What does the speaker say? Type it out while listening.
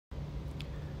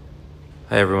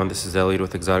Hi everyone, this is Elliot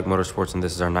with Exotic Motorsports, and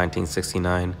this is our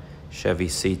 1969 Chevy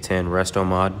C10 Resto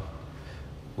Mod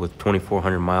with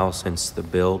 2,400 miles since the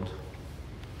build.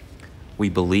 We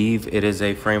believe it is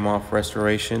a frame-off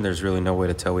restoration. There's really no way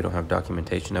to tell. We don't have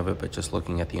documentation of it, but just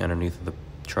looking at the underneath of the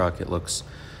truck, it looks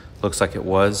like it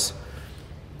was.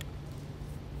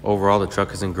 Overall, the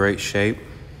truck is in great shape.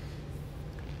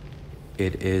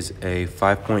 It is a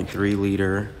 5.3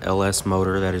 liter LS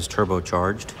motor that is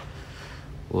turbocharged.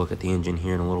 We'll look at the engine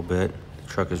here in a little bit. The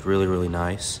truck is really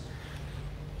nice.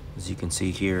 As you can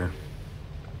see here,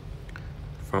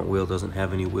 the front wheel doesn't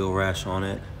have any wheel rash on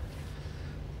it.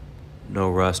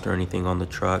 No rust or anything on the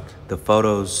truck. The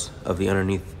photos of the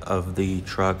underneath of the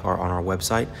truck are on our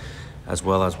website, as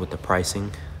well as with the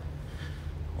pricing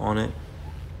on it.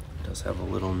 It does have a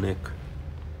little nick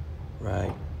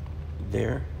right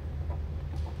there.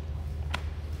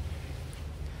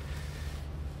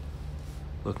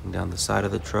 Looking down the side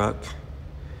of the truck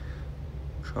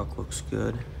looks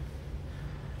good.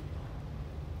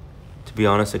 To be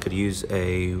honest, it could use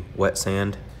a wet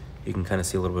sand. You can kind of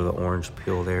see a little bit of the orange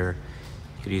peel there.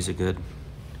 You could use a good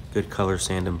color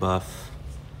sand and buff.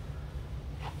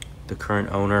 The current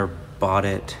owner bought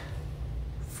it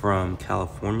from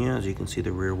California. As you can see,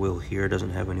 the rear wheel here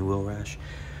doesn't have any wheel rash.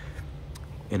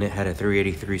 And it had a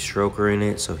 383 stroker in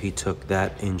it, so he took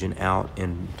that engine out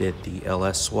and did the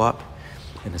LS swap,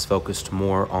 and is focused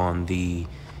more on the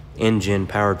engine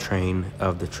powertrain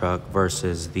of the truck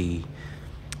versus the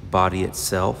body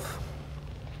itself.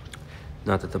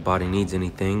 Not that the body needs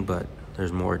anything, but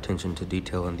there's more attention to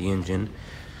detail in the engine.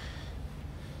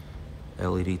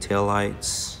 LED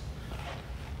taillights,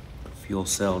 fuel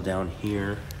cell down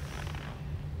here.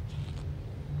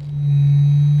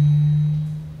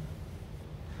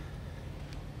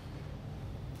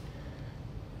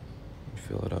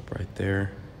 Fill it up right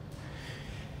there.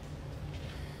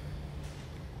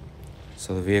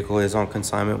 So the vehicle is on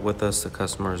consignment with us. The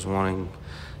customer is wanting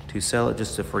to sell it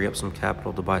just to free up some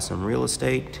capital to buy some real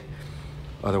estate.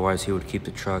 Otherwise, he would keep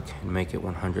the truck and make it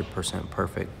 100%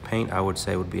 perfect. Paint, I would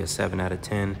say, would be a 7 out of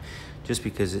 10, just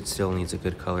because it still needs a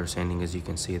good color sanding. As you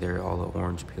can see there, all the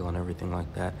orange peel and everything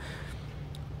like that.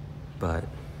 But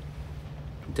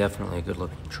definitely a good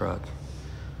looking truck.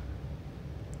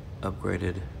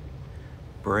 Upgraded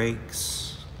brakes.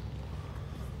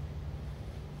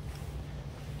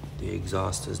 The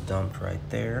exhaust is dumped right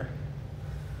there.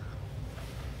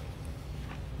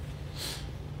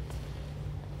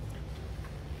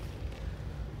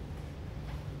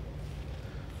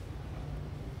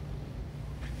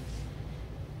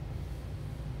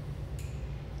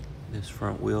 This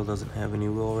front wheel doesn't have any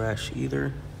wheel rash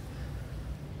either.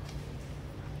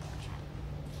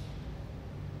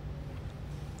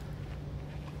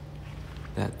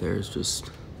 That there is just,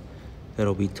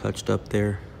 that'll be touched up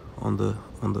there on the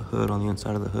hood, on the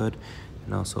inside of the hood,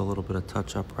 and also a little bit of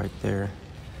touch up right there.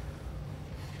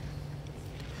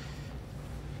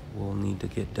 We'll need to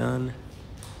get done.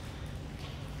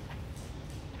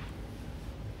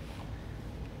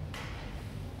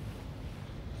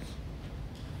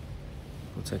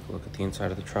 We'll take a look at the inside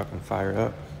of the truck and fire it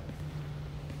up.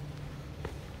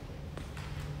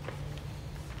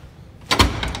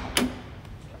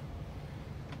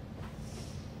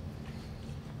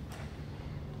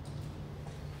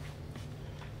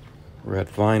 Red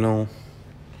vinyl.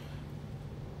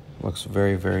 Looks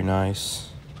very nice.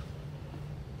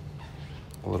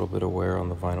 A little bit of wear on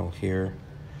the vinyl here.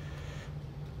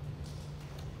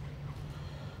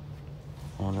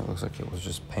 On it looks like it was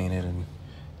just painted and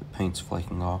the paint's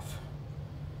flaking off.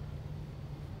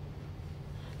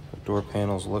 The door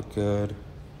panels look good.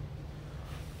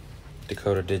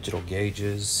 Dakota digital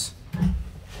gauges.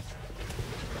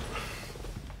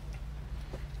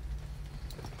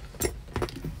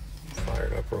 Fire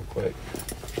it up real quick.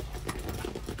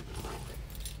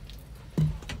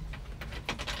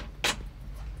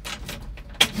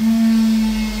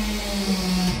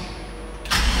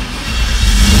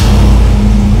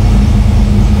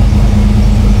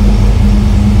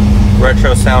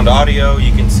 Retro sound audio,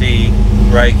 you can see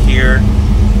right here.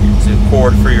 It's a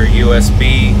cord for your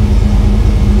USB.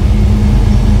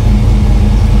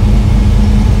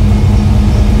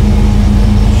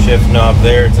 Shift knob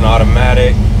there, it's an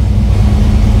automatic.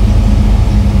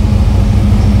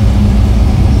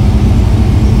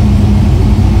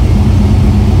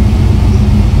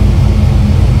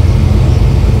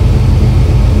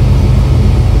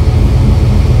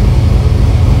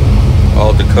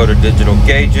 All Dakota digital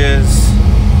gauges.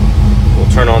 We'll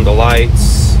turn on the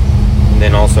lights and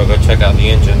then also go check out the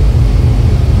engine.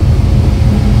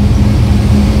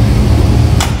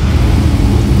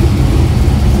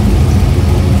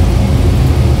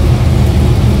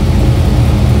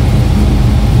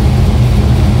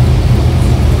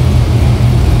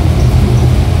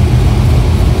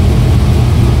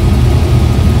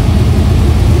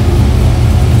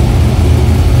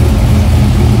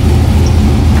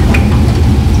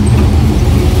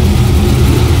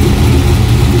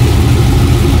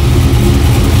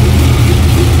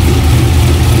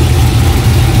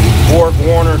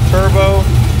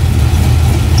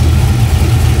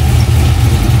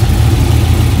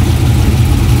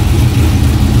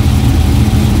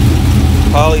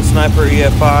 Sniper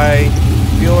EFI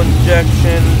fuel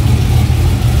injection.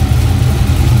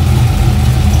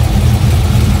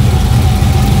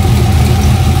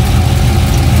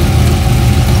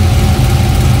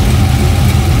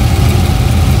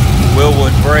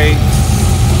 Wheelwood brakes,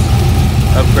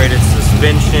 upgraded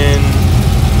suspension.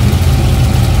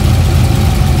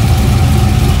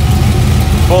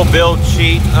 Full build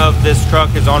sheet of this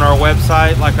truck is on our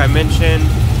website, like I mentioned.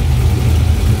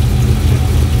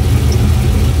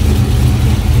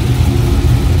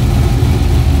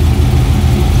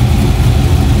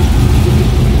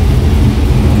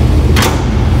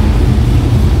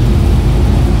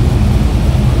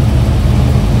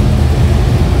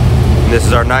 This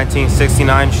is our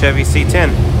 1969 Chevy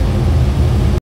C10.